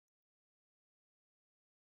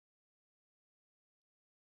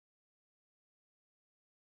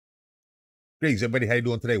Greetings, everybody. How you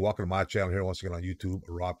doing today? Welcome to my channel here once again on YouTube,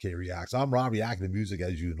 Robk Reacts. I'm Rob reacting to music,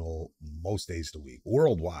 as you know, most days of the week,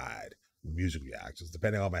 worldwide music reactions.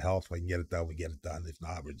 Depending on my health, if I can get it done, we get it done. If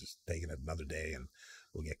not, we're just taking it another day and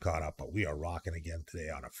we'll get caught up. But we are rocking again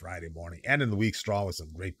today on a Friday morning and in the week strong with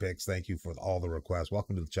some great picks. Thank you for all the requests.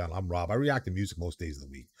 Welcome to the channel. I'm Rob. I react to music most days of the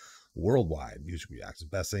week. Worldwide music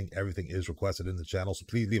reactions. Best thing, everything is requested in the channel. So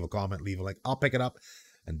please leave a comment, leave a like. I'll pick it up.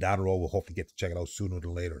 And down the road, we'll hopefully get to check it out sooner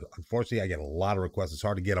than later. Unfortunately, I get a lot of requests. It's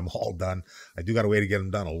hard to get them all done. I do got a way to get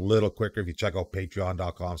them done a little quicker. If you check out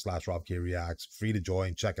patreon.com/RobkReacts, free to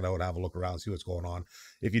join, check it out, have a look around, see what's going on.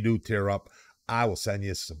 If you do tear up, I will send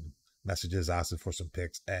you some messages asking for some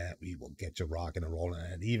picks, and we will get you rocking and rolling.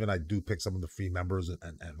 And even I do pick some of the free members and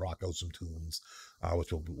rock out some tunes,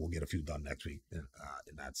 which we'll get a few done next week in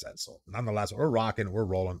that sense. So nonetheless, we're rocking, we're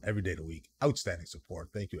rolling every day of the week. Outstanding support.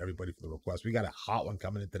 Thank you everybody for the request. We got a hot one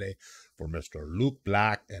coming in today for Mr. Luke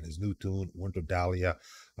Black and his new tune, Winter Dahlia.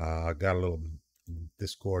 Got a little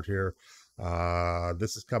Discord here.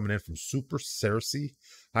 This is coming in from Super Cersei.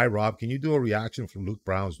 Hi Rob, can you do a reaction from Luke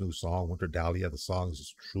Brown's new song, Winter Dahlia? The song is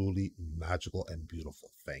just truly magical and beautiful.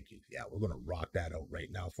 Thank you. Yeah, we're going to rock that out right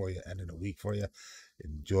now for you and in a week for you.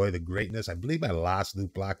 Enjoy the greatness. I believe my last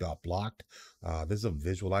Luke Black got blocked. This is a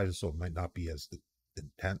visualizer, so it might not be as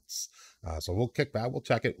intense. So we'll kick back. We'll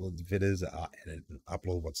check it. If it is, edit and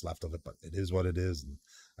upload what's left of it, but it is what it is, and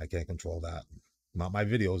I can't control that. Not my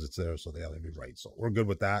videos, it's there, so they have to be right. So we're good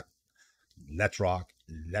with that. Let's rock,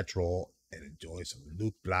 let's roll, and enjoy some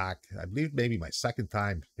Luke Black. I believe maybe my second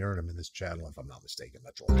time hearing him in this channel, if I'm not mistaken.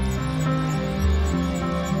 Let's roll.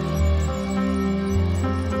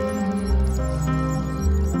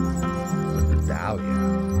 Winter Dahlia.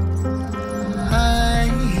 I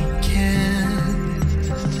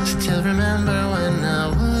can still remember when I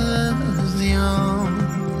was young.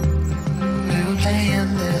 We were playing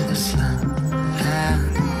under the sun.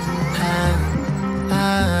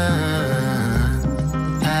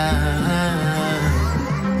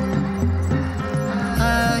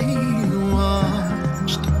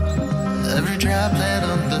 Droplet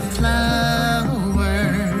on the flowers,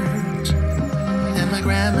 and my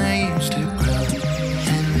grandma used to grow,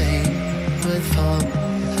 and they would fall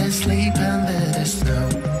asleep under the snow.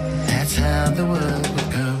 That's how the world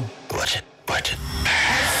would go. Watch it, watch it.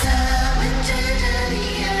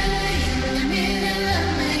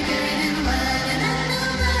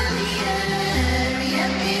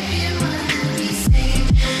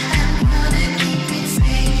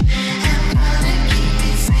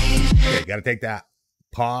 Got to take that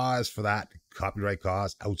pause for that copyright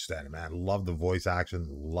cause. Outstanding, man. Love the voice action.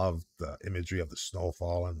 Love the imagery of the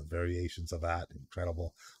snowfall and the variations of that.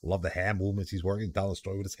 Incredible. Love the hand movements he's working. Telling a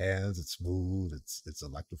story with his hands. It's smooth. It's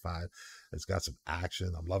electrified. It's got some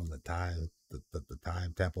action. I'm loving the time, the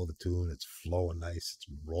time tempo of the tune. It's flowing nice. It's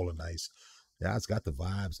rolling nice. Yeah, it's got the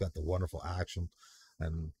vibes. It's got the wonderful action.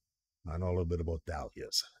 And I know a little bit about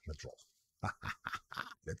Dahlias. Let's roll.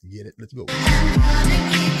 Let's get it. Let's go. I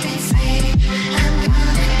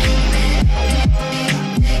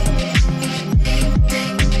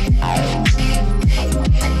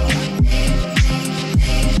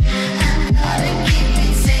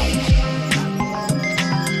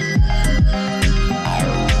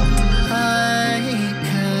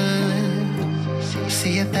could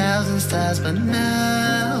see 1,000 stars, but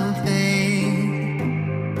now they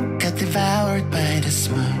got devoured by the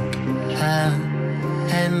smoke.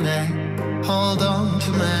 And I hold on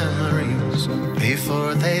to memories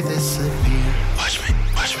before they disappear. Watch me,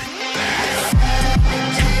 watch me.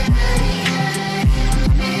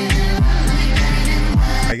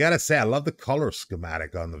 I gotta say, I love the color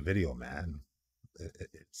schematic on the video, man.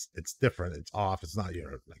 It's different. It's off. It's not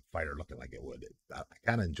your like fighter looking like it would. I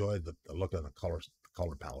kind of enjoyed the look on the color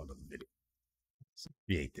palette of the video. Some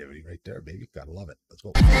creativity right there, baby. Gotta love it. Let's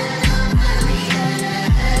go.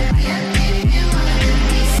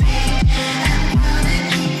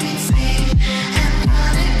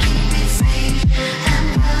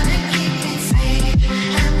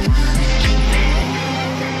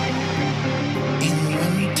 In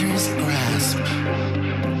winter's grasp,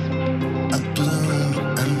 a bloom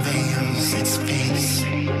unveils its face.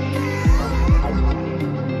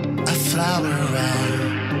 A flower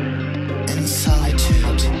wrapped in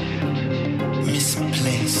solitude,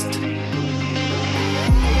 misplaced.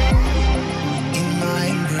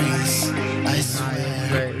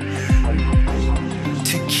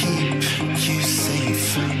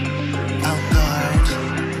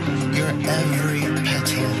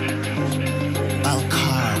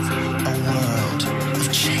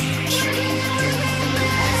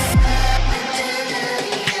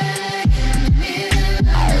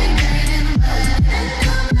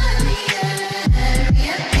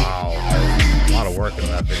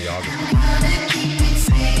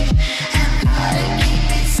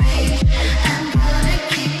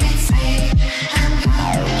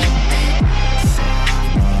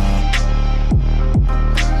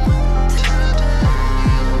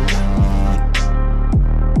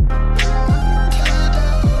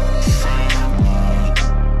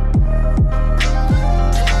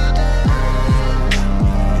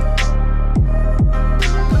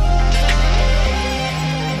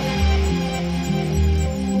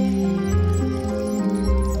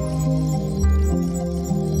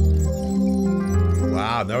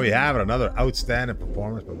 Wow, there we have it. Another outstanding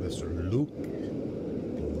performance by Mr. Luke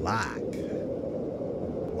Black.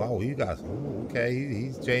 Wow, you guys, okay,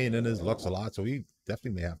 he's changing his looks a lot, so we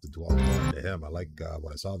definitely may have to dwell more into him. I like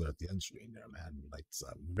what I saw there at the end screen there, man. Like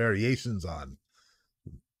some variations on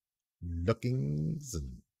lookings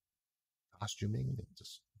and costuming, and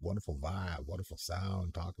just wonderful vibe, wonderful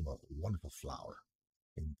sound, talking about wonderful flower.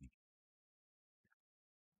 Indeed.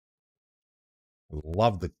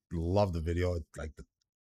 Love the video. Like the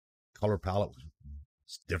color palette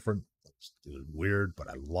was different. It's weird, but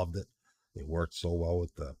I loved it. It worked so well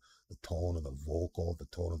with the tone of the vocal, the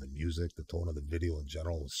tone of the music, the tone of the video in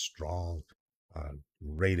general was strong.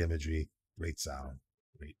 Great imagery, great sound,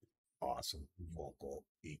 great, awesome vocal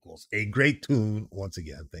equals a great tune. Once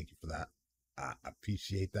again, thank you for that. I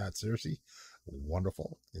appreciate that, seriously.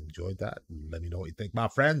 Wonderful. Enjoyed that. Let me know what you think. My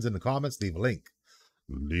friends, in the comments, leave a link.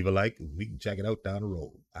 Leave a like. We can check it out down the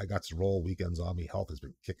road. I got some roll weekends on me. Health has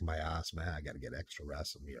been kicking my ass, man. I got to get extra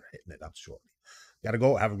rest, and we are hitting it up shortly. Got to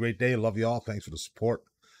go. Have a great day. Love you all. Thanks for the support.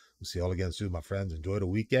 We'll see you all again soon, my friends. Enjoy the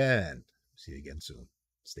weekend. See you again soon.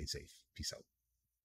 Stay safe. Peace out.